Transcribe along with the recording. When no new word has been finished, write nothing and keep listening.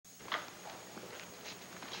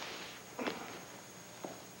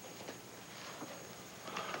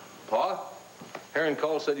Aaron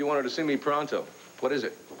called, said you wanted to see me pronto. What is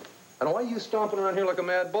it? And why are you stomping around here like a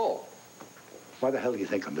mad bull? Why the hell do you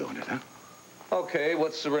think I'm doing it, huh? Okay,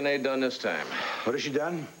 what's Renee done this time? What has she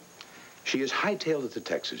done? She has hightailed it to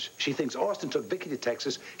Texas. She thinks Austin took Viki to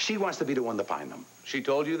Texas. She wants to be the one to find them. She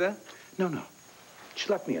told you that? No, no. She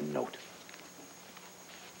left me a note.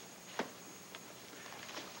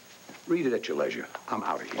 Read it at your leisure. I'm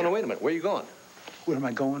out of here. Oh, no, wait a minute. Where are you going? Where am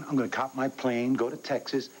I going? I'm going to cop my plane, go to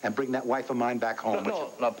Texas, and bring that wife of mine back home.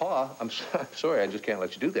 No, Pa, I'm sorry. I just can't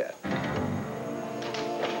let you do that.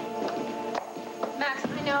 Max,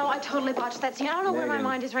 I know. I totally botched that scene. I don't know where my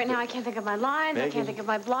mind is right now. I can't think of my lines. I can't think of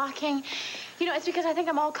my blocking. You know, it's because I think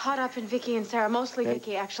I'm all caught up in Viki and Sarah. Mostly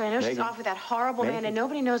Viki, actually. I know she's off with that horrible man, and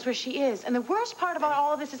nobody knows where she is. And the worst part about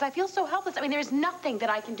all of this is I feel so helpless. I mean, there's nothing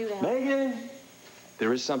that I can do to help. Megan!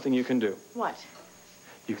 There is something you can do. What?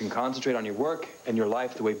 You can concentrate on your work and your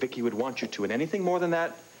life the way Viki would want you to. And anything more than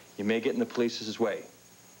that, you may get in the police's way.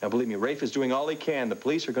 Now, believe me, Rafe is doing all he can. The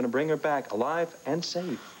police are going to bring her back alive and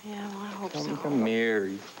safe. Yeah, well, I hope so. Come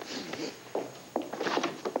here.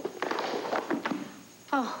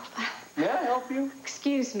 Oh. May I help you?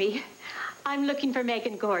 Excuse me. I'm looking for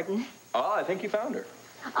Megan Gordon. Oh, I think you found her.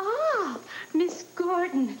 Ah, Miss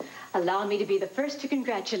Gordon. Allow me to be the first to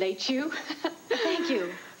congratulate you. Thank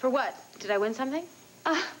you. For what? Did I win something?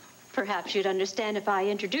 Perhaps you'd understand if I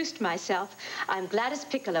introduced myself. I'm Gladys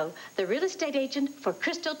Piccolo, the real estate agent for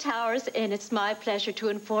Crystal Towers, and it's my pleasure to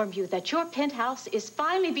inform you that your penthouse is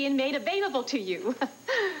finally being made available to you.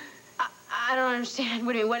 I don't understand.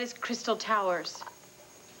 What do you mean? What is Crystal Towers?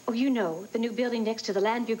 Oh, you know, the new building next to the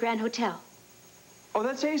Llanview Grand Hotel. Oh,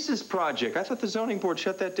 that's Ace's project. I thought the zoning board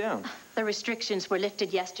shut that down. The restrictions were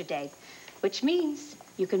lifted yesterday, which means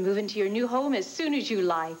you can move into your new home as soon as you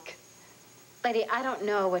like. Lady, I don't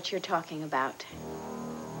know what you're talking about.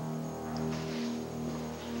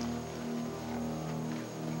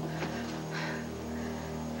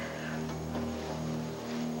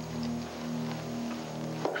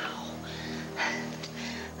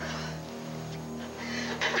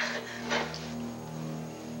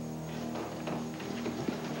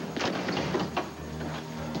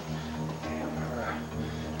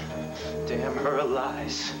 Damn her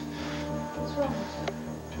lies. What's wrong?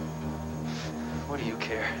 What do you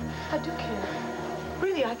care? I do care.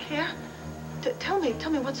 Really, I care. Tell me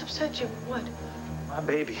what's upset you. What? My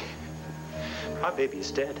baby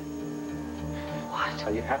is dead. What?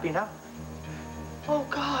 Are you happy now? Oh,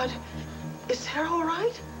 God. Is Sarah all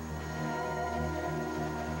right?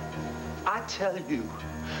 I tell you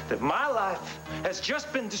that my life has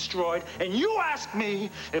just been destroyed, and you ask me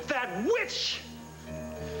if that witch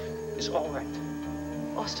is all right.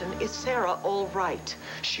 Austin, is Sarah all right?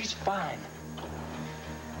 She's fine.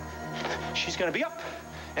 She's gonna be up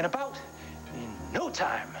and about in no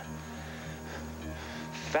time.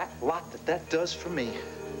 Fat lot that does for me.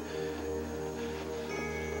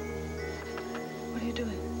 What are you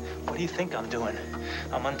doing? What do you think I'm doing?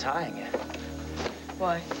 I'm untying it.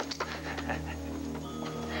 Why?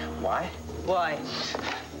 Why? Why?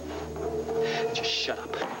 Just shut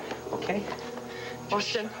up, okay? Just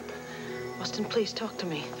Austin. shut up. Austin, please talk to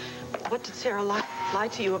me. What did Sarah lie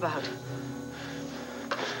to you about?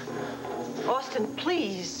 Austin,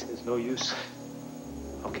 please. There's no use,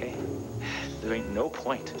 okay? There ain't no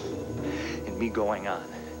point in me going on.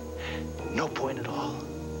 No point at all.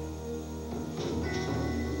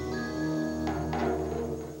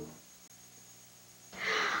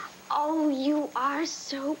 Oh, you are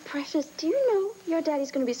so precious. Do you know your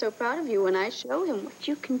daddy's going to be so proud of you when I show him what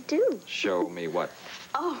you can do? Show me what?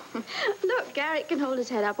 Oh, look, Garrick can hold his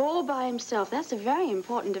head up all by himself. That's a very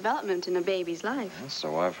important development in a baby's life. Well,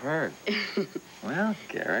 so I've heard. Well,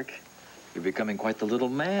 Garrick, you're becoming quite the little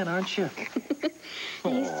man, aren't you?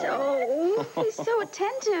 He's so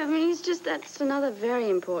attentive. I mean, that's another very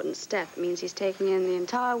important step. It means he's taking in the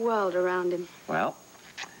entire world around him. Well,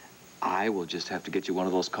 I will just have to get you one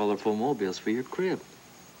of those colorful mobiles for your crib.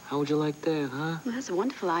 How would you like that, huh? Well, that's a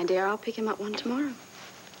wonderful idea. I'll pick him up one tomorrow.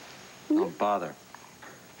 Don't bother.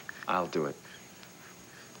 I'll do it.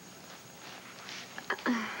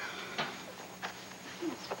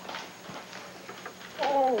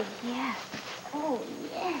 Oh, yes. Oh,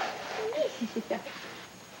 yes.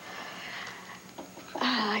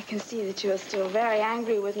 I can see that you're still very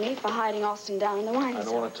angry with me for hiding Austin down in the wine cellar. I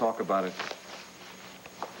don't want to talk about it.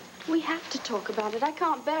 We have to talk about it. I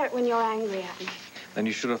can't bear it when you're angry at me. Then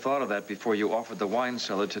you should have thought of that before you offered the wine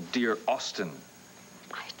cellar to dear Austin.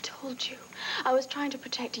 I told you. I was trying to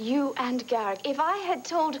protect you and Garrick. If I had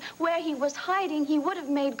told where he was hiding, he would have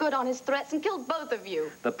made good on his threats and killed both of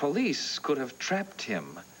you. The police could have trapped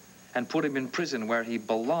him and put him in prison where he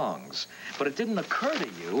belongs. But it didn't occur to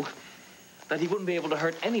you that he wouldn't be able to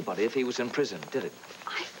hurt anybody if he was in prison, did it?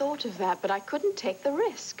 I thought of that, but I couldn't take the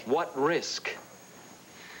risk. What risk?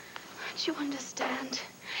 Don't you understand?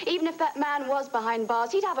 Even if that man was behind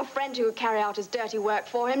bars, he'd have a friend who would carry out his dirty work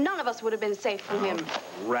for him. None of us would have been safe from him.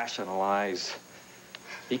 Rationalize.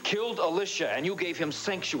 He killed Alicia, and you gave him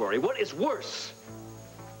sanctuary. What is worse?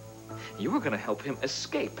 You were going to help him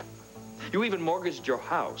escape. You even mortgaged your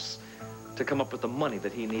house to come up with the money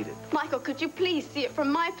that he needed. Michael, could you please see it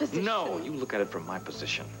from my position? No, you look at it from my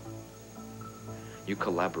position. You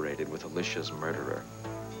collaborated with Alicia's murderer.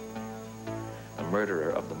 The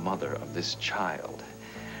murderer of the mother of this child.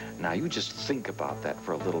 Now, you just think about that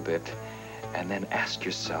for a little bit, and then ask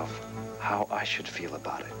yourself how I should feel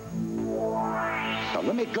about it. Now,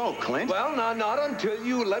 let me go, Clint. Well, now, not until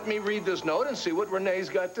you let me read this note and see what Renee's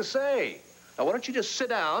got to say. Now, why don't you just sit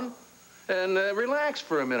down and relax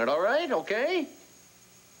for a minute, all right? Okay?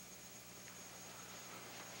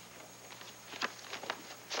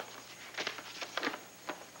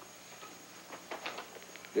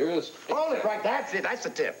 Dearest. Hold it right. That's it. That's the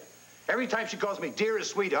tip. Every time she calls me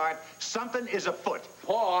dearest sweetheart, something is afoot.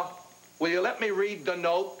 Pa, will you let me read the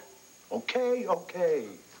note? Okay, okay.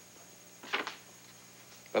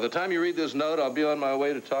 By the time you read this note, I'll be on my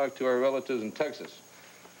way to talk to our relatives in Texas.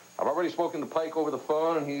 I've already spoken to Pike over the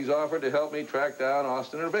phone, and he's offered to help me track down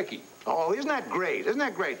Austin and Viki. Oh, isn't that great? Isn't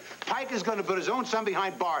that great? Pike is going to put his own son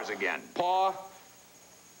behind bars again. Pa,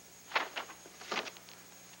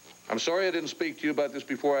 I'm sorry I didn't speak to you about this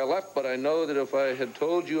before I left, but I know that if I had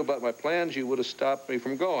told you about my plans, you would have stopped me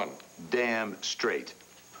from going. Damn straight.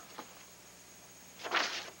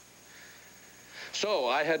 So,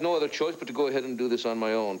 I had no other choice but to go ahead and do this on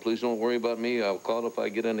my own. Please don't worry about me. I'll call if I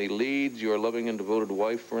get any leads. Your loving and devoted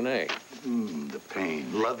wife, Renee. The pain.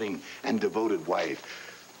 Loving and devoted wife.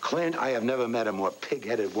 Clint, I have never met a more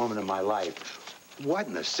pig-headed woman in my life. What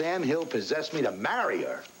in the Sam Hill possessed me to marry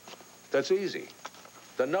her? That's easy.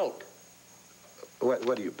 The note. What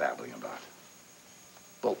are you babbling about?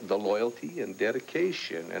 Well, the loyalty and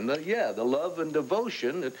dedication and the love and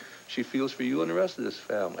devotion that she feels for you and the rest of this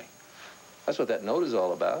family. That's what that note is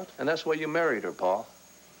all about, and that's why you married her, Paul.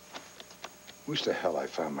 Wish to hell I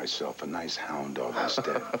found myself a nice hound dog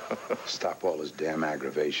instead. Stop all this damn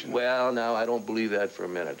aggravation. Well, now, I don't believe that for a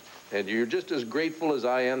minute. And you're just as grateful as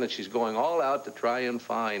I am that she's going all out to try and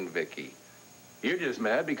find Viki. You're just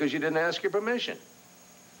mad because you didn't ask your permission.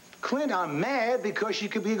 Clint, I'm mad because she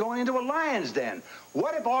could be going into a lion's den.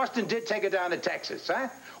 What if Austin did take her down to Texas, huh?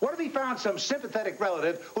 What if he found some sympathetic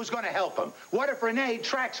relative who's going to help him? What if Renee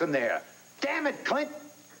tracks him there? Damn it, Clint.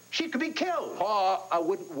 She could be killed. Pa, I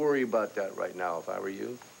wouldn't worry about that right now if I were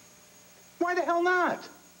you. Why the hell not?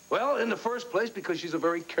 Well, in the first place, because she's a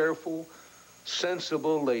very careful,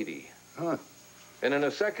 sensible lady. Huh. And in the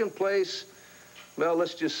second place, well,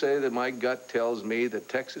 let's just say that my gut tells me that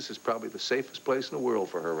Texas is probably the safest place in the world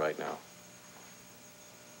for her right now.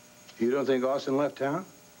 You don't think Austin left town?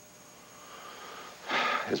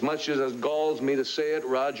 As much as it galls me to say it,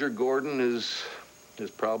 Roger Gordon is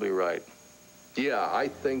probably right. Yeah, I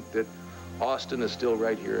think that Austin is still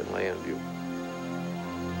right here in Llanview.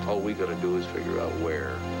 All we gotta do is figure out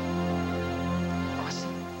where.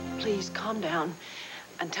 Austin, please calm down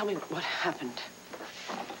and tell me what happened.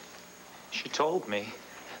 She told me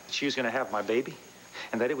that she was going to have my baby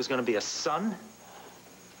and that it was going to be a son,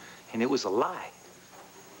 and it was a lie.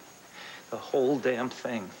 The whole damn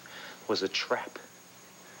thing was a trap.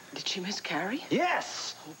 Did she miscarry?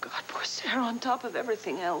 Yes! Oh, God, poor Sarah on top of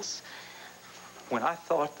everything else. When I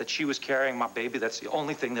thought that she was carrying my baby, that's the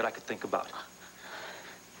only thing that I could think about.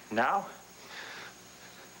 Now,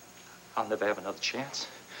 I'll never have another chance.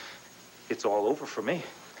 It's all over for me.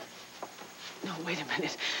 No, wait a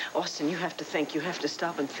minute. Austin, you have to think. You have to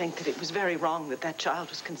stop and think that it was very wrong that that child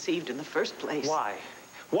was conceived in the first place. Why?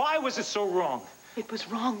 Why was it so wrong? It was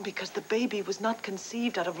wrong because the baby was not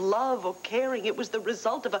conceived out of love or caring. It was the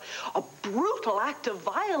result of a brutal act of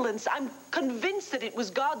violence. I'm convinced that it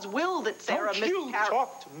was God's will that Sarah miscarried. Don't you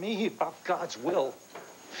talk to me about God's will.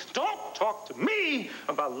 Don't talk to me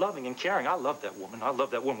about loving and caring. I love that woman. I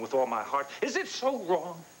love that woman with all my heart. Is it so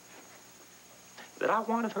wrong that I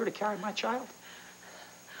wanted her to carry my child?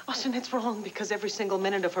 Austin, it's wrong because every single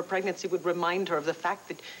minute of her pregnancy would remind her of the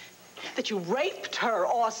fact that you raped her,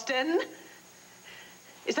 Austin.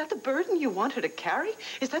 Is that the burden you want her to carry?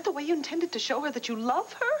 Is that the way you intended to show her that you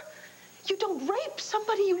love her? You don't rape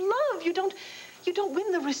somebody you love. You don't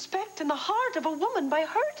win the respect and the heart of a woman by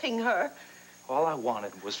hurting her. All I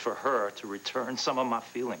wanted was for her to return some of my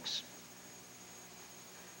feelings.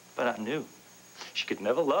 But I knew she could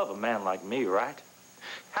never love a man like me, right?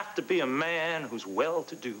 Have to be a man who's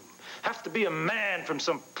well-to-do. Have to be a man from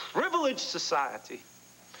some privileged society.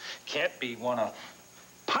 Can't be one of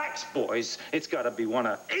Pike's boys. It's got to be one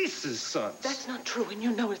of Ace's sons. That's not true, and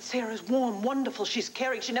you know it. Sarah's warm, wonderful. She's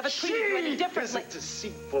caring. She never treated you any differently. She's a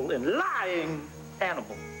deceitful and lying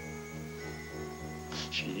animal.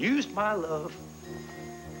 She used my love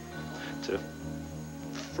to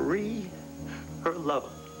free her lover.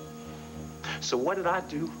 So what did I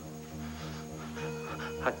do?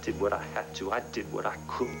 I did what I had to. I did what I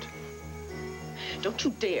could. Don't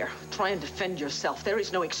you dare try and defend yourself. There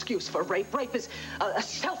is no excuse for rape. Rape is a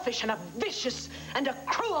selfish and a vicious and a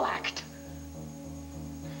cruel act.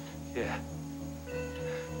 Yeah.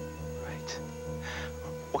 Right.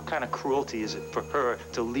 What kind of cruelty is it for her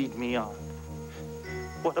to lead me on?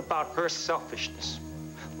 What about her selfishness?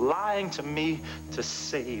 Lying to me to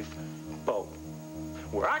save Bo.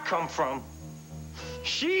 Where I come from,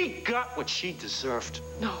 she got what she deserved.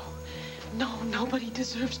 No, nobody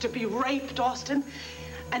deserves to be raped, Austin.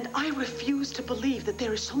 And I refuse to believe that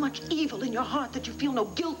there is so much evil in your heart that you feel no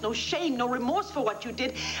guilt, no shame, no remorse for what you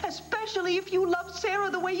did, especially if you love Sarah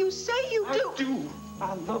the way you say you do. I do.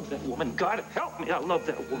 I love that woman. God help me, I love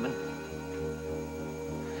that woman.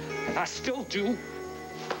 And I still do.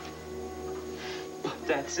 But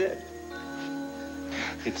that's it.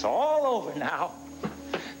 It's all over now.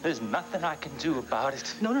 There's nothing I can do about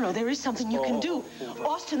it. No, there is something you can do. Over.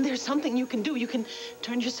 Austin, there's something you can do. You can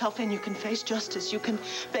turn yourself in. You can face justice. You can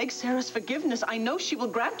beg Sarah's forgiveness. I know she will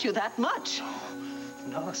grant you that much.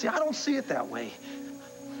 No, see, I don't see it that way.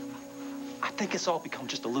 I think it's all become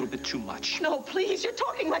just a little bit too much. No, please, you're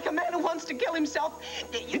talking like a man who wants to kill himself.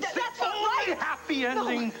 That's not the right. only happy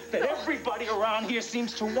ending that everybody around here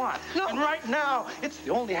seems to want. No. And right now, it's the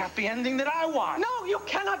only happy ending that I want. No, you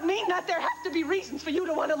cannot mean that. There have to be reasons for you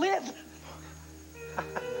to want to live.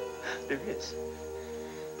 There is.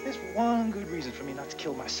 There's one good reason for me not to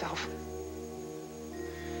kill myself.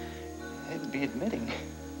 It would be admitting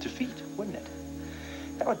defeat, wouldn't it?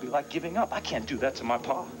 That would be like giving up. I can't do that to my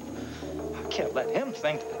pa. I can't let him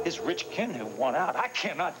think that his rich kin have won out. I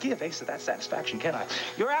cannot give Asa that satisfaction, can I?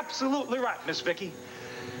 You're absolutely right, Miss Viki.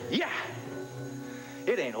 Yeah,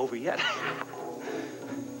 it ain't over yet.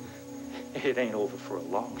 It ain't over for a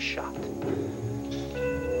long shot.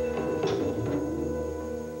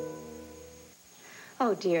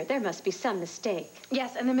 Oh, dear, there must be some mistake.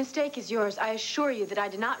 Yes, and the mistake is yours. I assure you that I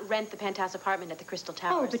did not rent the penthouse apartment at the Crystal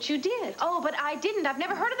Towers. Oh, but you did. Oh, but I didn't. I've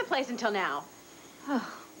never heard of the place until now.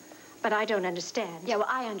 Oh, but I don't understand. Yeah, well,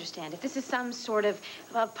 I understand. If this is some sort of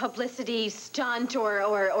publicity stunt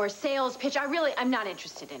or sales pitch, I'm not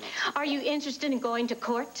interested in it. Are you interested in going to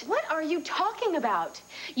court? What are you talking about?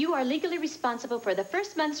 You are legally responsible for the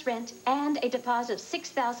first month's rent and a deposit of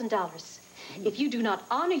 $6,000. If you do not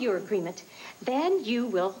honor your agreement, then you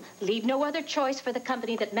will leave no other choice for the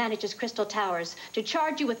company that manages Crystal Towers to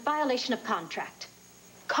charge you with violation of contract.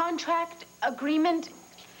 Contract? Agreement?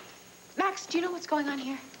 Max, do you know what's going on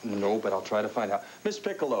here? No, but I'll try to find out. Miss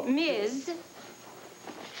Piccolo. Ms.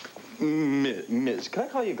 Ms. Can I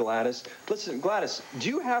call you Gladys? Listen, Gladys, do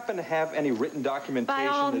you happen to have any written documentation? By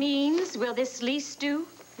all means, will this lease do?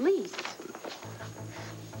 Lease?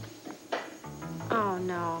 Oh,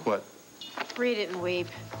 no. What? Read it and weep.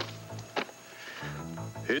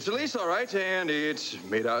 It's a lease, all right, and it's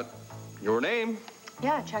made out your name.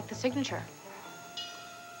 Yeah, check the signature.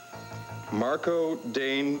 Marco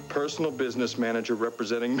Dane, personal business manager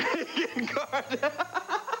representing Megan Garden.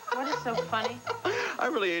 What is so funny? I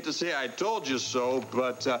really hate to say I told you so,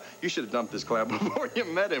 but you should have dumped this clap before you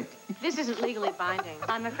met him. This isn't legally binding.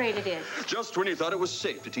 I'm afraid it is. Just when you thought it was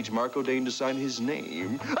safe to teach Marco Dane to sign his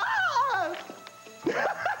name. Ah!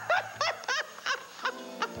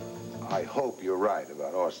 I hope you're right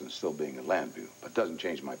about Austin still being at Llanview, but doesn't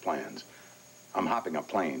change my plans. I'm hopping a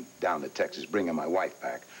plane down to Texas, bringing my wife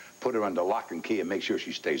back, put her under lock and key, and make sure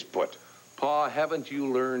she stays put. Pa, haven't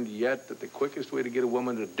you learned yet that the quickest way to get a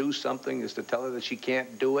woman to do something is to tell her that she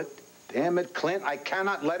can't do it? Damn it, Clint, I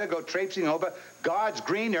cannot let her go traipsing over God's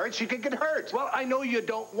green earth. She could get hurt. Well, I know you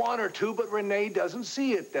don't want her to, but Renee doesn't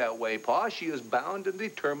see it that way, Pa. She is bound and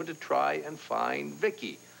determined to try and find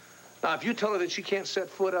Viki. Now, if you tell her that she can't set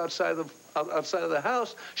foot outside of the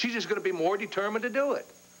house, she's just going to be more determined to do it.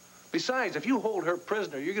 Besides, if you hold her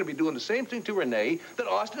prisoner, you're going to be doing the same thing to Renee that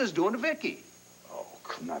Austin is doing to Viki. Oh,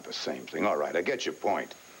 not the same thing. All right, I get your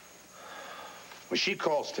point. When she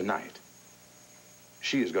calls tonight,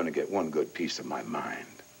 she is going to get one good piece of my mind.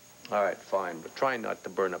 All right, fine, but try not to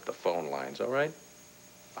burn up the phone lines, all right?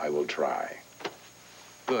 I will try.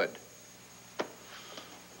 Good.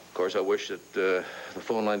 Of course, I wish that the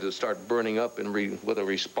phone lines would start burning up with a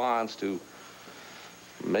response to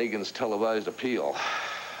Megan's televised appeal.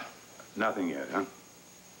 Nothing yet, huh?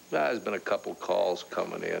 There's been a couple calls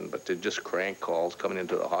coming in, but they're just crank calls coming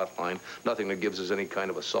into the hotline. Nothing that gives us any kind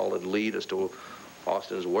of a solid lead as to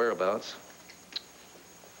Austin's whereabouts.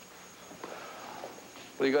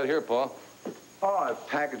 What do you got here, Paul? Oh, a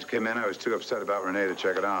package came in. I was too upset about Renee to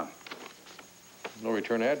check it out. No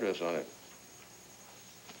return address on it.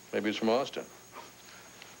 Maybe it's from Austin.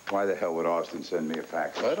 Why the hell would Austin send me a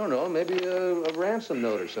fax? I don't know. Maybe a ransom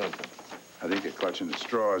note or something. I think you're clutching at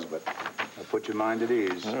straws, but I'll put your mind at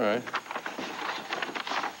ease. All right.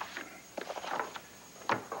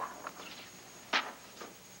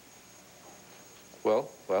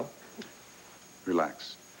 Well?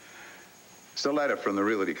 Relax. It's a letter from the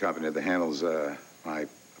realty company that handles my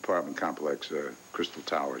apartment complex, Crystal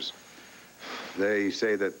Towers. They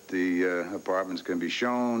say that the apartments can be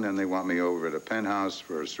shown, and they want me over at a penthouse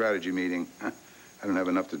for a strategy meeting. I don't have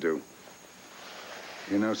enough to do.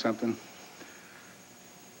 You know something?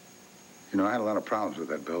 You know, I had a lot of problems with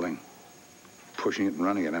that building. Pushing it and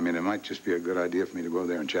running it. I mean, it might just be a good idea for me to go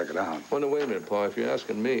there and check it out. Well, no, wait a minute, Paul. If you're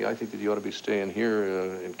asking me, I think that you ought to be staying here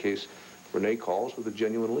in case Renee calls with a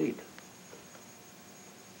genuine lead.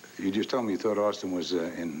 You just told me you thought Austin was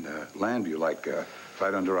in Llanview, like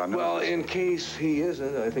right under our nose. Well, in case he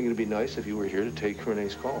isn't, I think it'd be nice if you were here to take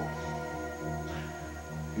Renee's call.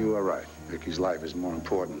 You are right. Vicky's life is more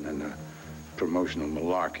important than promotional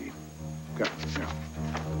malarkey. Go.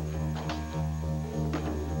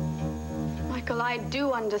 Michael, I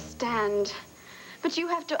do understand. But you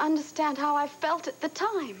have to understand how I felt at the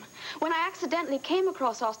time. When I accidentally came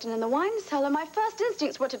across Austin in the wine cellar, my first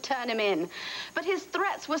instincts were to turn him in. But his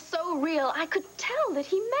threats were so real, I could tell that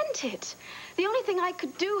he meant it. The only thing I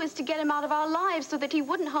could do is to get him out of our lives so that he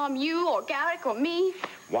wouldn't harm you or Garrick or me.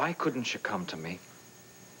 Why couldn't you come to me?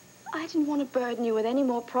 I didn't want to burden you with any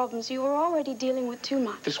more problems. You were already dealing with too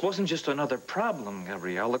much. This wasn't just another problem,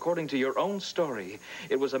 Gabrielle. According to your own story,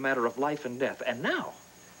 it was a matter of life and death. And now,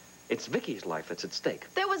 it's Vicky's life that's at stake.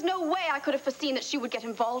 There was no way I could have foreseen that she would get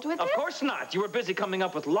involved with it. Of course not. You were busy coming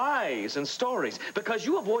up with lies and stories. Because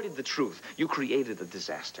you avoided the truth, you created a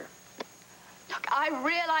disaster. Look, I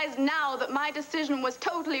realize now that my decision was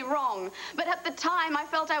totally wrong. But at the time, I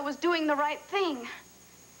felt I was doing the right thing.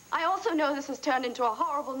 I also know this has turned into a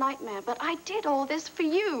horrible nightmare, but I did all this for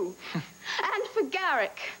you. And for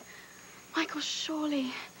Garrick. Michael,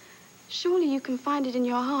 surely you can find it in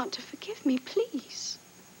your heart to forgive me, please.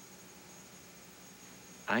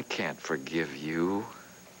 I can't forgive you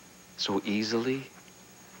so easily.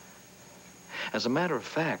 As a matter of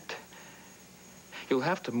fact, you'll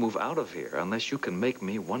have to move out of here unless you can make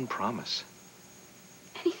me one promise.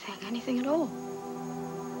 Anything at all.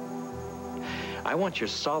 I want your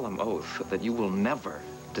solemn oath that you will never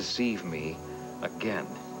deceive me again,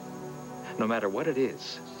 no matter what it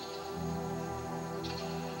is.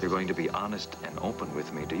 You're going to be honest and open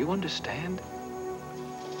with me. Do you understand?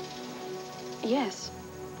 Yes.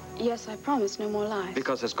 Yes, I promise no more lies.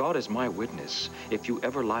 Because as God is my witness, if you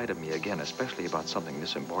ever lie to me again, especially about something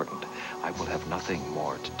this important, I will have nothing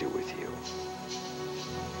more to do with you.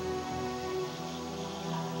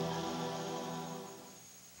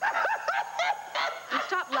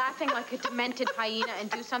 Stop laughing like a demented hyena and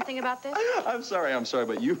do something about this. I'm sorry,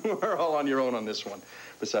 but you are all on your own on this one.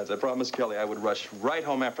 Besides, I promised Kelly I would rush right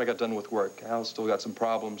home after I got done with work. Al's still got some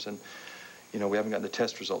problems, and, you know, we haven't gotten the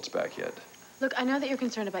test results back yet. Look, I know that you're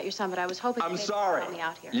concerned about your son, but I was hoping I'm you'd sorry. help me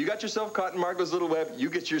out here. You got yourself caught in Marco's little web. You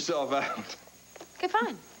get yourself out. Okay,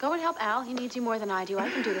 fine. Go and help Al. He needs you more than I do. I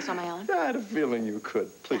can do this on my own. I had a feeling you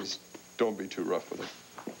could. Please, don't be too rough with him.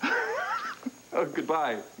 Oh,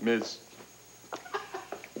 goodbye, Ms.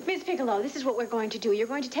 Miss Piccolo, this is what we're going to do. You're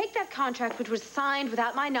going to take that contract, which was signed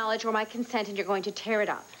without my knowledge or my consent, and you're going to tear it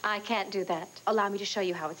up. I can't do that. Allow me to show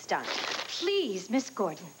you how it's done. Please, Miss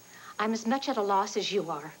Gordon. I'm as much at a loss as you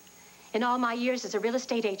are. In all my years as a real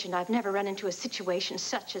estate agent, I've never run into a situation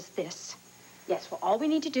such as this. Yes, well, all we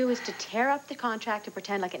need to do is to tear up the contract and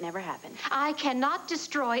pretend like it never happened. I cannot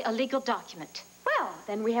destroy a legal document. Well,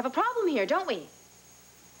 then we have a problem here, don't we?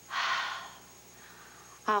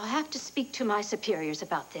 I'll have to speak to my superiors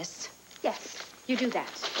about this. Yes, you do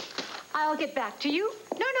that. I'll get back to you.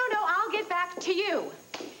 No, I'll get back to you.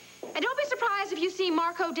 And don't be surprised if you see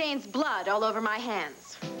Marco Dane's blood all over my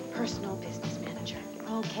hands. Personal business manager.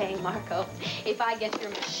 Okay, Marco. If I get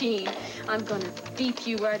your machine, I'm gonna beat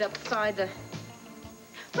you right upside the...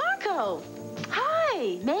 Marco!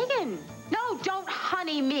 Hi, Megan. No, don't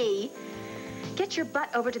honey me. Get your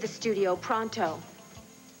butt over to the studio pronto.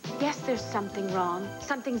 Yes, there's something wrong.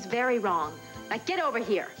 Something's very wrong. Now get over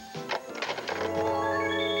here.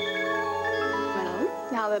 Well,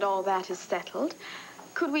 now that all that is settled,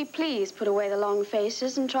 Could we please put away the long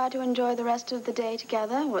faces and try to enjoy the rest of the day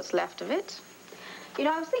together, what's left of it? You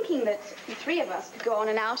know, I was thinking that the three of us could go on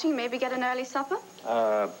an outing, maybe get an early supper.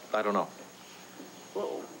 I don't know.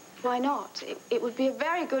 Well, why not? It would be a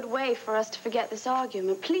very good way for us to forget this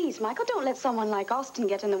argument. Please, Michael, don't let someone like Austin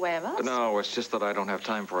get in the way of us. No, it's just that I don't have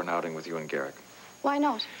time for an outing with you and Garrick. Why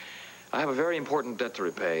not? I have a very important debt to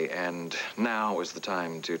repay, and now is the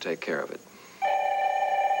time to take care of it.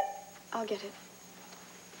 I'll get it.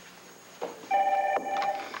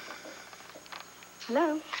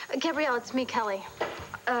 Hello? Gabrielle, it's me, Kelly.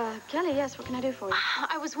 Kelly, yes, what can I do for you?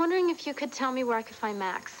 I was wondering if you could tell me where I could find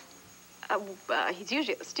Max. He's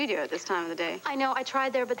usually at the studio at this time of the day. I know, I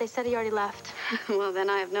tried there, but they said he already left. Well, then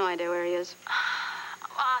I have no idea where he is.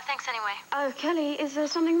 Thanks anyway. Kelly, is there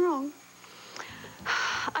something wrong?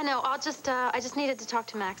 I know, I just needed to talk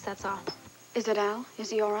to Max, that's all. Is it Al? Is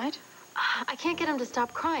he all right? I can't get him to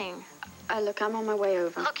stop crying. Look, I'm on my way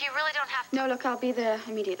over. Look, you really don't have to. No, look, I'll be there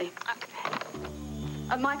immediately. Okay.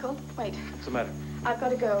 Michael, wait. What's the matter? I've got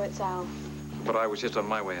to go, it's Al. But I was just on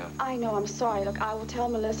my way out. I know, I'm sorry. Look, I will tell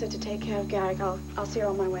Melissa to take care of Garrick. I'll see her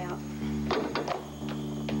on my way out.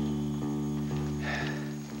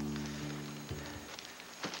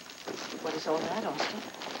 What is all that, Austin?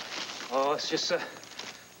 Oh, it's just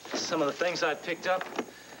some of the things I picked up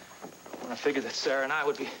when I figured that Sarah and I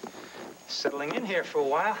would be settling in here for a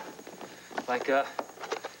while. Like,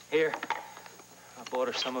 here, I bought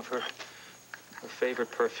her some of her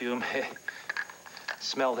favorite perfume. Hey,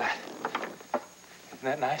 smell that. Isn't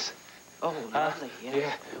that nice? Oh, lovely, yeah.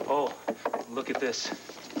 Yeah. Oh, look at this.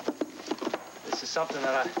 This is something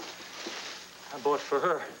that I bought for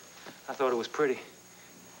her. I thought it was pretty.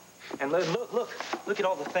 And look at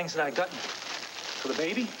all the things that I got for the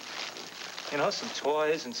baby. You know, some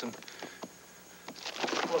toys and some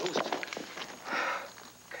clothes. God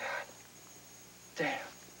damn.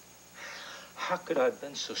 How could I have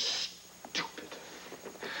been so stupid?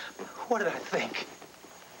 What did I think?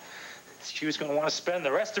 She was going to want to spend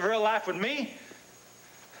the rest of her life with me?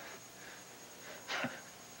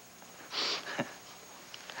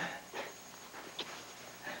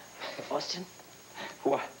 Austin?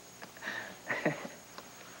 What?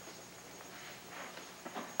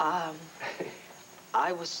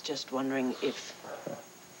 I was just wondering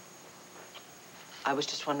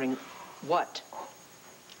what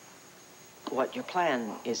your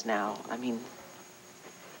plan is now. I mean,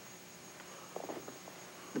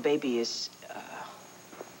 the baby's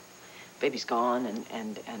gone,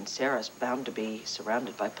 and Sarah's bound to be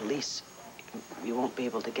surrounded by police. You won't be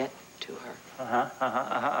able to get to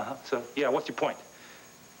her. So, yeah, what's your point?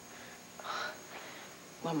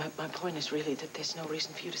 Well, my point is really that there's no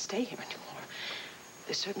reason for you to stay here anymore.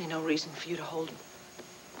 There's certainly no reason for you to hold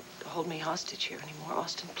me hostage here anymore.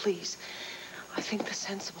 Austin, please. I think the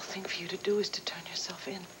sensible thing for you to do is to turn yourself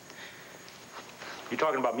in. You're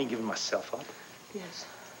talking about me giving myself up? Yes.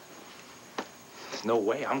 There's no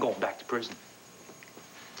way I'm going back to prison.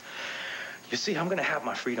 You see, I'm gonna have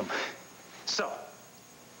my freedom. So,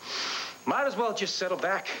 might as well just settle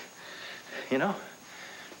back, you know?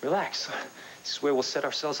 Relax. This is where we'll set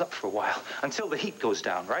ourselves up for a while, until the heat goes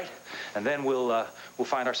down, right? And then we'll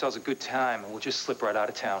find ourselves a good time, and we'll just slip right out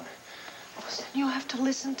of town. Austin, you have to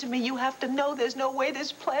listen to me. You have to know there's no way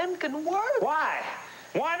this plan can work. Why?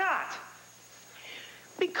 Why not?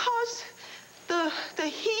 Because the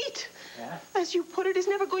heat, yeah, as you put it, is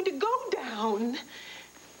never going to go down.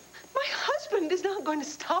 My husband is not going to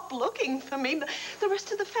stop looking for me. The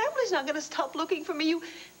rest of the family's not going to stop looking for me.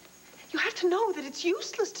 You have to know that it's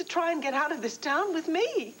useless to try and get out of this town with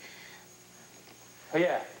me. Oh,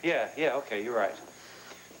 yeah, okay, you're right.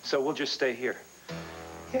 So we'll just stay here.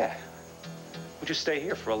 Yeah, we'll just stay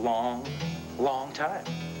here for a long, long time.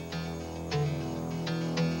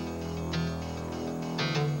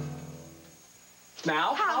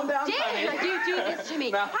 Now, How calm down, dare honey. you do this to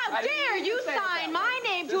me? Now, How I didn't dare mean you to say it sign that my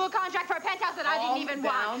name to a contract for a penthouse that I didn't even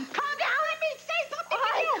want? Calm down, let me say something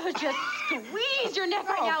to you. I could just squeeze your neck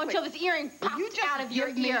right now until this earring pops out of your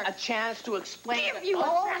Give me ear. a chance to explain. Give you a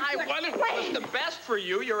all chance I to wanted explain. was the best for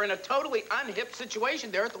you. You're in a totally unhip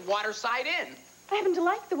situation there at the Waterside Inn. I happen to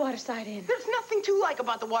like the Waterside Inn. There's nothing to like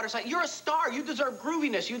about the Waterside. You're a star. You deserve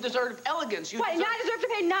grooviness. You deserve elegance. What, and I deserve to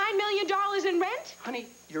pay $9 million in rent? Honey,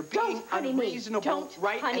 you're being unreasonable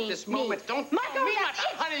right at this moment. Don't Michael, tell me not that's to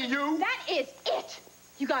it. honey you. That is it.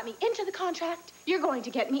 You got me into the contract. You're going to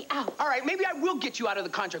get me out. All right, maybe I will get you out of the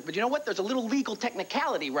contract, but you know what? There's a little legal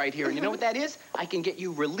technicality right here, and you know what that is? I can get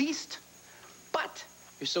you released, but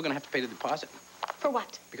you're still gonna have to pay the deposit. For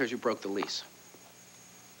what? Because you broke the lease.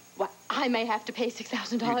 What, I may have to pay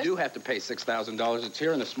 $6,000? You do have to pay $6,000. It's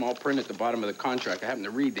here in the small print at the bottom of the contract. I happen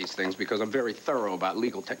to read these things because I'm very thorough about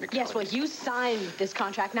legal technicalities. Yes, well, you signed this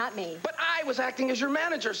contract, not me. But I was acting as your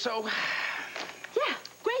manager, so... Yeah,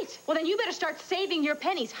 great. Well, then you better start saving your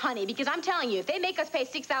pennies, honey, because I'm telling you, if they make us pay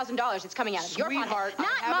 $6,000, it's coming out of your pocket, Sweetheart, not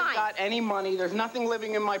I haven't mine. got any money. There's nothing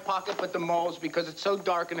living in my pocket but the moles because it's so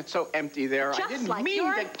dark and it's so empty there. Just I didn't like mean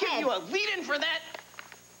your to give head. you a lead-in for that.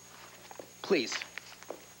 Please,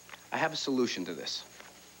 I have a solution to this.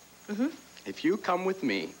 Mm-hmm. If you come with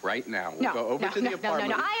me right now, we'll go over to the apartment.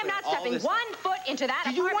 No, I am not stepping 1 foot into that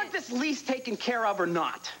apartment. Do you want this lease taken care of or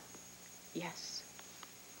not? Yes.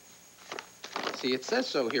 See, it says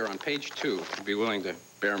so here on page 2. If you'd be willing to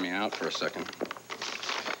bear me out for a second.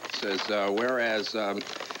 It says, whereas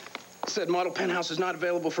said model penthouse is not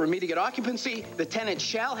available for immediate occupancy, the tenant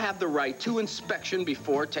shall have the right to inspection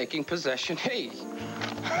before taking possession. Hey!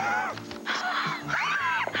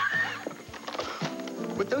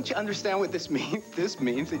 But don't you understand what this means? This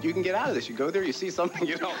means that you can get out of this. You go there, you see something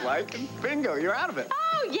you don't like, and bingo, you're out of it.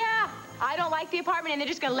 Oh, yeah. I don't like the apartment, and they're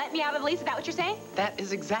just going to let me out of the lease. Is that what you're saying? That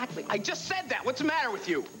is exactly. I just said that. What's the matter with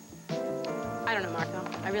you? I don't know, Marco.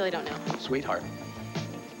 I really don't know. Sweetheart,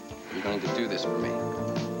 you're going to do this for me,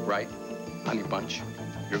 right? Honey Bunch,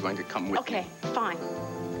 you're going to come with me. Okay, fine.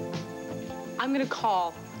 I'm going to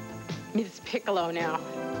call Ms. Piccolo now.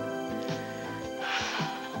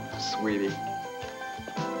 Sweetie,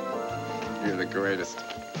 you're the greatest.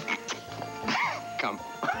 Come.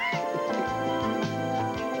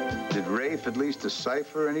 Did Rafe at least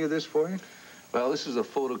decipher any of this for you? Well, this is a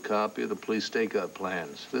photocopy of the police stakeout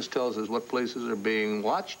plans. This tells us what places are being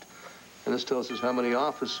watched, and this tells us how many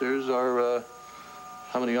officers are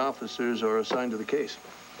assigned to the case.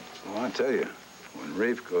 Well, I tell you, when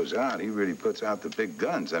Rafe goes out, he really puts out the big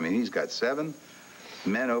guns. I mean, he's got 7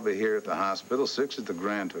 men over here at the hospital, 6 at the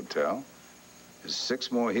Grand Hotel. There's 6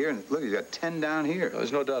 more here, and look, he's got 10 down here.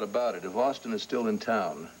 There's no doubt about it. If Austin is still in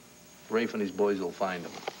town, Rafe and his boys will find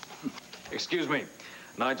him. Excuse me.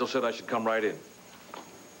 Nigel said I should come right in.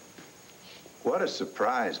 What a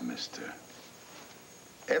surprise, mister.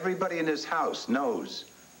 Everybody in this house knows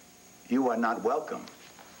you are not welcome.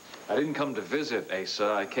 I didn't come to visit,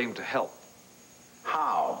 Asa. I came to help.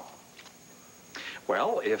 How?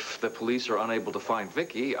 Well, if the police are unable to find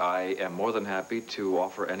Viki, I am more than happy to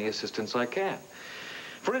offer any assistance I can.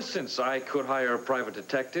 For instance, I could hire private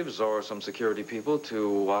detectives or some security people to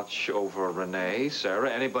watch over Renee,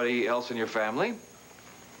 Sarah, anybody else in your family.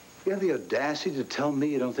 You have the audacity to tell me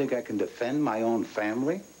you don't think I can defend my own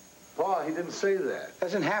family? Pa, he didn't say that.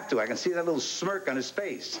 Doesn't have to. I can see that little smirk on his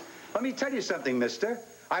face. Let me tell you something, mister.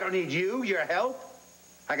 I don't need your help.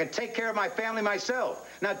 I can take care of my family myself.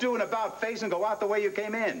 Not do an about face and go out the way you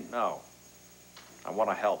came in. No. I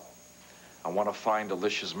want to help. I want to find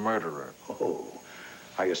Alicia's murderer. Oh,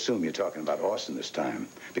 I assume you're talking about Austin this time,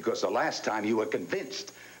 because the last time you were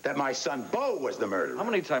convinced that my son Bo was the murderer. How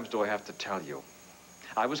many times do I have to tell you?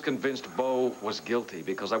 I was convinced Bo was guilty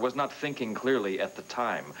because I was not thinking clearly at the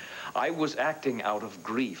time. I was acting out of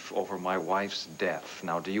grief over my wife's death.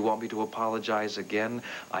 Now, do you want me to apologize again?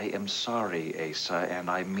 I am sorry, Asa, and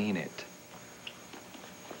I mean it.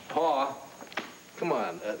 Pa, come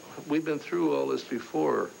on. We've been through all this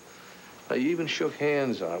before. You even shook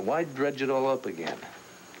hands on it. Why dredge it all up again?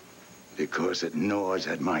 Because it gnaws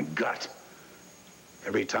at my gut.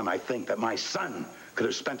 Every time I think that my son could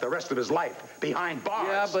have spent the rest of his life behind bars.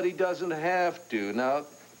 Yeah, but he doesn't have to. Now,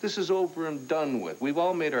 this is over and done with. We've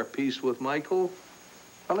all made our peace with Michael.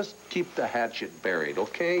 Now, let's keep the hatchet buried,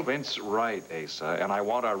 okay? Clint's right, Asa, and I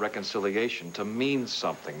want our reconciliation to mean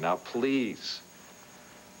something. Now, please,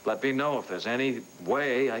 let me know if there's any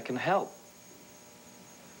way I can help.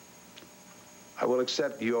 I will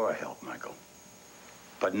accept your help, Michael,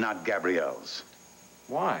 but not Gabrielle's.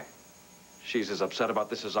 Why? She's as upset about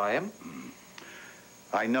this as I am?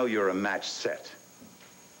 I know you're a match set,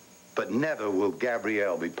 but never will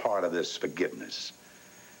Gabrielle be part of this forgiveness.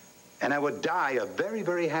 And I would die a very,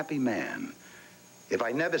 very happy man if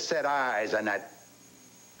I never set eyes on that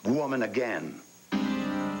woman again.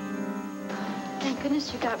 Thank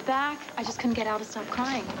goodness you got back. I just couldn't get Al to stop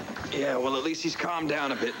crying. Yeah, well, at least he's calmed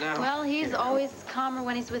down a bit now. Well, he's always calmer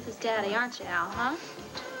when he's with his daddy, aren't you, Al, huh?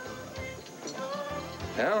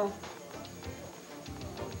 Al?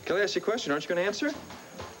 Kelly asked you a question. Aren't you going to answer?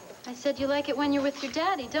 I said you like it when you're with your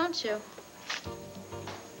daddy, don't you?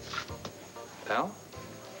 Al?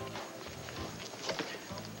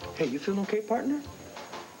 Hey, you feeling okay, partner?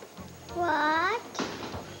 What?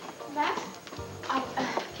 Max? I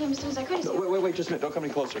came as soon as I could. No, wait, just a minute. Don't come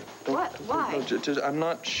any closer. What? Why? No, I'm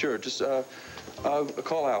not sure. Just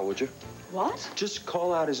call Al, would you? What? Just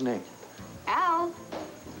call out his name. Al.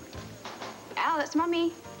 Al, it's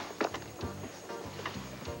Mommy.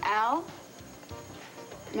 Al.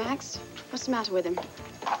 Max, what's the matter with him?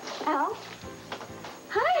 Al?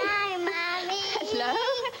 Hi, Mommy. Hello.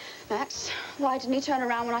 Max, why didn't he turn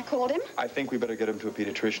around when I called him? I think we better get him to a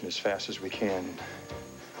pediatrician as fast as we can.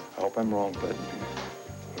 I hope I'm wrong, but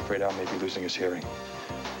I'm afraid Al may be losing his hearing.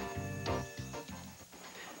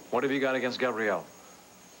 What have you got against Gabrielle?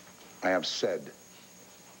 I have said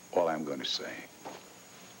all I'm going to say.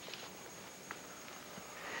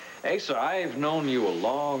 Asa, I've known you a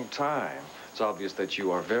long time. It's obvious that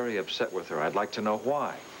you are very upset with her. I'd like to know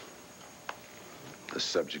why. The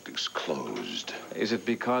subject is closed. Is it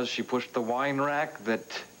because she pushed the wine rack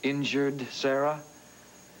that injured Sarah?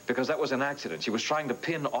 Because that was an accident. She was trying to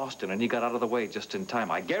pin Austin, and he got out of the way just in time.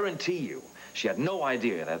 I guarantee you, she had no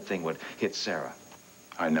idea that thing would hit Sarah.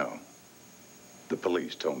 I know. The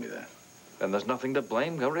police told me that. Then there's nothing to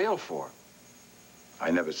blame Gabrielle for.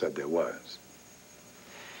 I never said there was.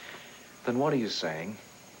 Then what are you saying?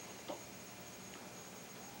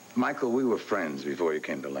 Michael, we were friends before you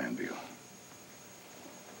came to Llanview.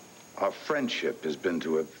 Our friendship has been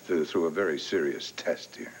through a very serious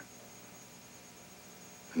test here.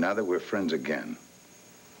 And now that we're friends again,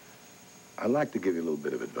 I'd like to give you a little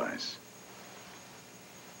bit of advice.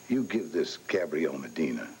 You give this Gabrielle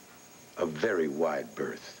Medina a very wide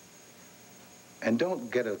berth. And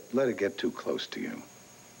don't let her get too close to you,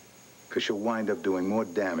 because she'll wind up doing more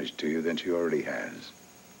damage to you than she already has.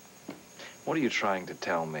 What are you trying to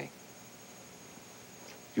tell me?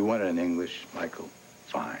 You want it in English, Michael?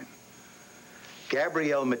 Fine.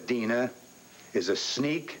 Gabrielle Medina is a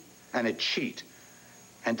sneak and a cheat.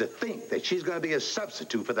 And to think that she's going to be a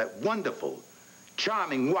substitute for that wonderful,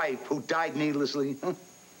 charming wife who died needlessly, huh?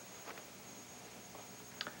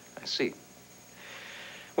 I see.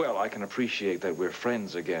 Well, I can appreciate that we're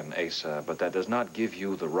friends again, Asa, but that does not give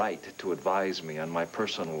you the right to advise me on my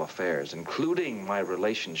personal affairs, including my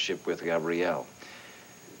relationship with Gabrielle.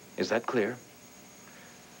 Is that clear?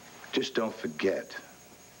 Just don't forget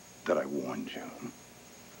that I warned you.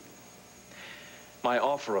 My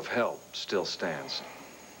offer of help still stands.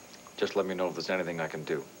 Just let me know if there's anything I can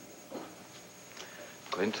do.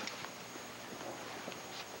 Clint?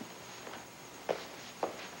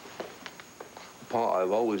 Pa,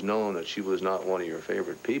 I've always known that she was not one of your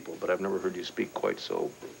favorite people, but I've never heard you speak quite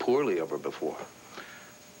so poorly of her before.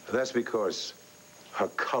 That's because her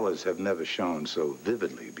colors have never shone so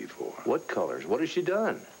vividly before. What colors? What has she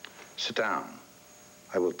done? Sit down.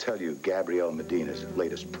 I will tell you Gabrielle Medina's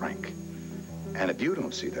latest prank. And if you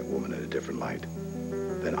don't see that woman in a different light,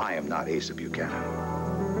 then I am not Asa Buchanan.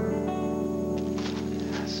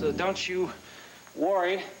 So don't you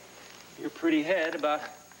worry your pretty head about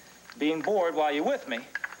being bored while you're with me.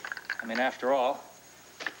 I mean, after all,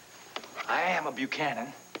 I am a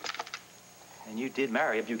Buchanan. And you did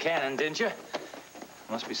marry a Buchanan, didn't you?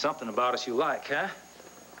 Must be something about us you like, huh?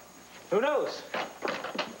 Who knows?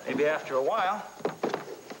 Maybe after a while,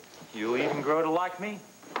 you'll even grow to like me.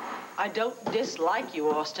 I don't dislike you,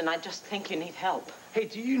 Austin. I just think you need help. Hey,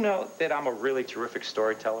 do you know that I'm a really terrific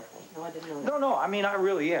storyteller? No, I didn't know that. No, I mean, I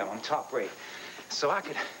really am. I'm top rate. So I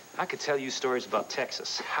could tell you stories about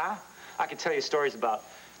Texas, huh? I could tell you stories about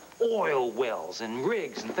oil wells and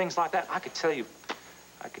rigs and things like that. I could tell you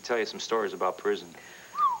some stories about prison.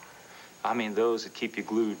 I mean, those that keep you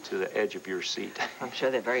glued to the edge of your seat. I'm sure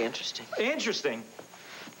they're very interesting. Interesting?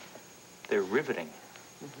 They're riveting.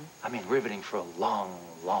 I mean, riveting for a long,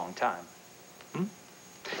 long time. Hmm?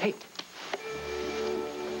 Hey,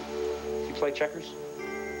 do you play checkers?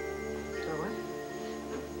 What?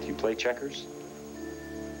 Do you play checkers?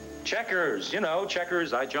 Checkers, you know,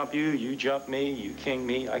 checkers. I jump you, you jump me, you king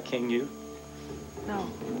me, I king you. No.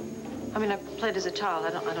 I mean, I played as a child.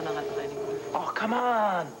 I don't know how to play anymore. Oh, come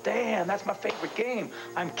on. Damn, that's my favorite game.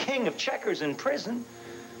 I'm king of checkers in prison.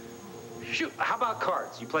 Shoot, how about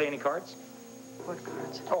cards? You play any cards? What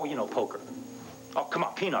cards? Oh, you know, poker. Oh, come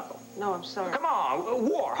on, pinochle. No, I'm sorry. Come on,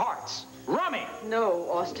 war, hearts, rummy. No,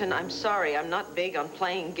 Austin, I'm sorry. I'm not big on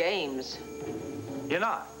playing games. You're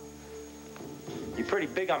not? You're pretty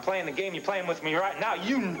big on playing the game you're playing with me right now.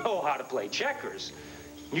 You know how to play checkers.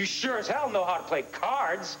 You sure as hell know how to play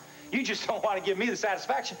cards. You just don't want to give me the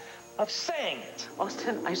satisfaction of saying it.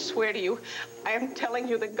 Austin, I swear to you, I am telling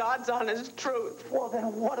you the God's honest truth. Well,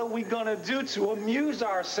 then what are we gonna do to amuse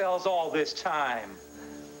ourselves all this time?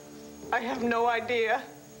 I have no idea.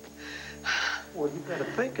 Well, you better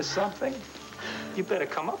think of something. You better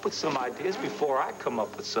come up with some ideas before I come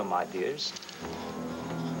up with some ideas.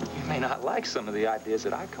 You may not like some of the ideas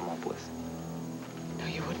that I come up with. No,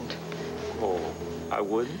 you wouldn't. Oh, I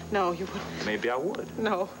wouldn't? No, you wouldn't. Maybe I would.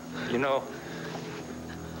 No. You know,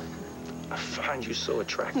 I find you so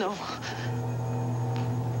attractive. No.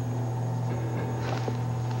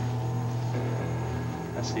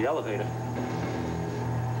 That's the elevator.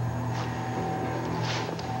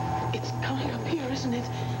 It's coming up here, isn't it?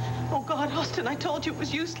 Oh, God, Austin, I told you it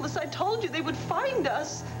was useless. I told you they would find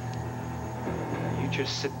us. You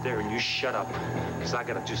just sit there and you shut up, because I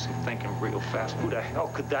gotta do some thinking real fast. Who the hell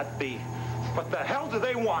could that be? What the hell do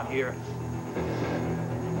they want here?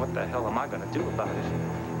 What the hell am I gonna do about it?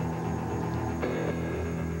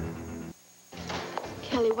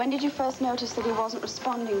 Kelly, when did you first notice that he wasn't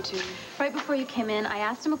responding to you? Right before you came in, I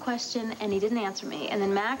asked him a question, and he didn't answer me. And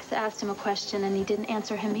then Max asked him a question, and he didn't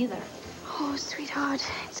answer him either. Oh, sweetheart,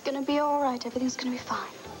 it's gonna be all right. Everything's gonna be fine.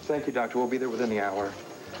 Thank you, Doctor. We'll be there within the hour.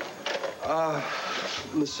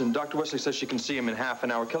 Listen, Dr. Wesley says she can see him in half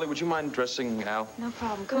an hour. Kelly, would you mind dressing Al? No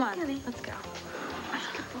problem. Come on, Kelly. Let's go.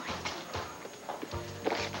 Good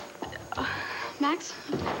boy. Max,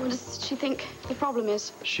 what does she think the problem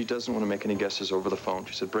is? She doesn't want to make any guesses over the phone.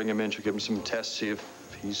 She said bring him in. She'll give him some tests, see if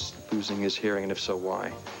he's losing his hearing, and if so,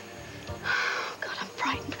 why. Oh, God, I'm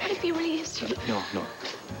frightened. What if he really is? No.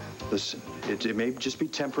 Listen, it may just be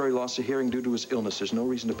temporary loss of hearing due to his illness. There's no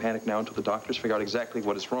reason to panic now until the doctors figure out exactly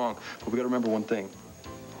what is wrong. But we got to remember one thing.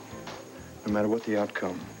 No matter what the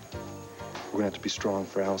outcome, we're going to have to be strong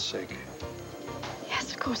for Al's sake.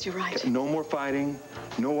 Yes, of course, you're right. No more fighting,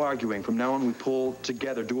 no arguing. From now on, we pull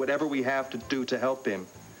together, do whatever we have to do to help him.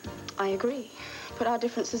 I agree. Put our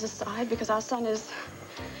differences aside, because our son is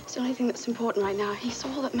the only thing that's important right now. He's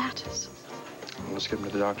all that matters. Well, let's get him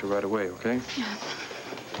to the doctor right away, okay? Yeah.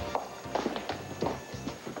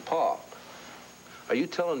 Pa, are you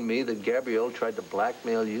telling me that Gabrielle tried to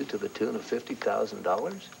blackmail you to the tune of $50,000?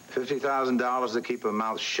 $50,000 to keep her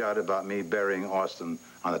mouth shut about me burying Austin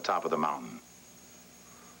on the top of the mountain.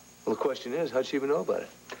 Well, the question is, how'd she even know about it?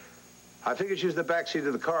 I figured she was in the backseat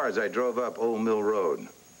of the car as I drove up Old Mill Road.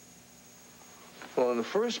 Well, in the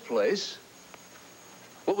first place,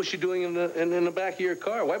 what was she doing in the back of your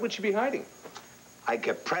car? Why would she be hiding? I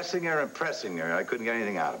kept pressing her and pressing her. I couldn't get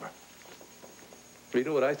anything out of her. You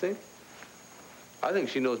know what I think? I think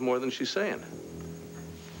she knows more than she's saying.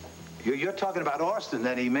 You're talking about Austin,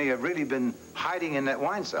 that he may have really been hiding in that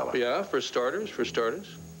wine cellar. Yeah, for starters.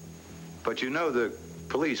 But you know, the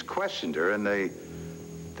police questioned her, and they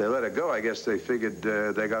let her go. I guess they figured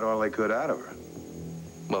they got all they could out of her.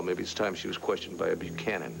 Well, maybe it's time she was questioned by a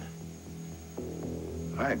Buchanan.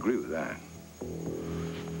 I agree with that.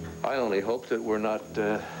 I only hope that we're not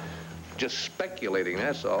just speculating,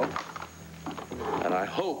 that's all. And I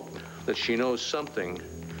hope that she knows something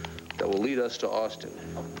that will lead us to Austin.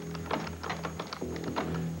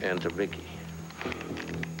 And to Viki.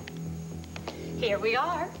 Here we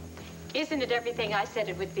are. Isn't it everything I said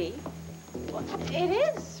it would be? Well, it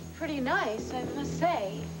is pretty nice, I must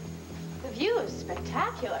say. The view is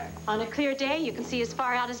spectacular. On a clear day, you can see as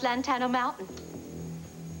far out as Lantano Mountain.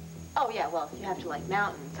 Oh, yeah, well, you have to like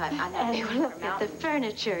mountains. I'm not And big look for at the mountains.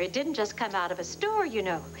 furniture. It didn't just come out of a store, you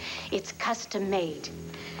know. It's custom made.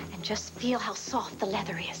 And just feel how soft the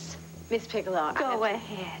leather is. Miss Piccolo, Go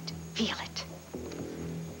ahead. Feel it.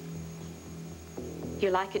 You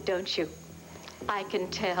like it, don't you? I can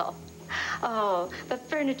tell. Oh, the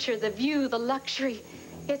furniture, the view, the luxury.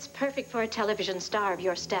 It's perfect for a television star of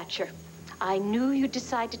your stature. I knew you'd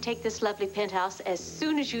decide to take this lovely penthouse as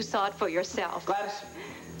soon as you saw it for yourself. Gladys,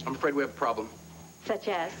 I'm afraid we have a problem. Such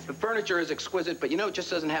as? The furniture is exquisite, but you know, it just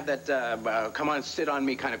doesn't have that come on, sit on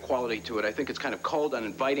me kind of quality to it. I think it's kind of cold,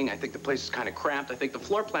 uninviting. I think the place is kind of cramped. I think the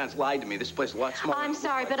floor plans lied to me. This place is a lot smaller. I'm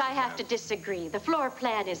sorry, but I have to disagree. The floor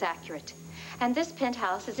plan is accurate. And this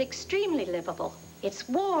penthouse is extremely livable. It's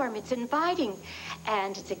warm, it's inviting,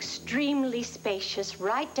 and it's extremely spacious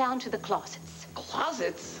right down to the closets.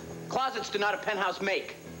 Closets? Closets do not a penthouse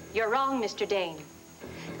make. You're wrong, Mr. Dane.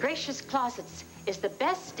 Gracious closets is the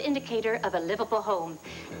best indicator of a livable home.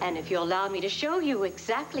 And if you'll allow me to show you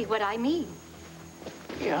exactly what I mean.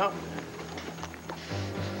 Yeah.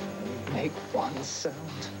 Make one sound,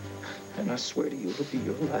 and I swear to you it'll be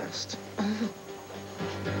your last.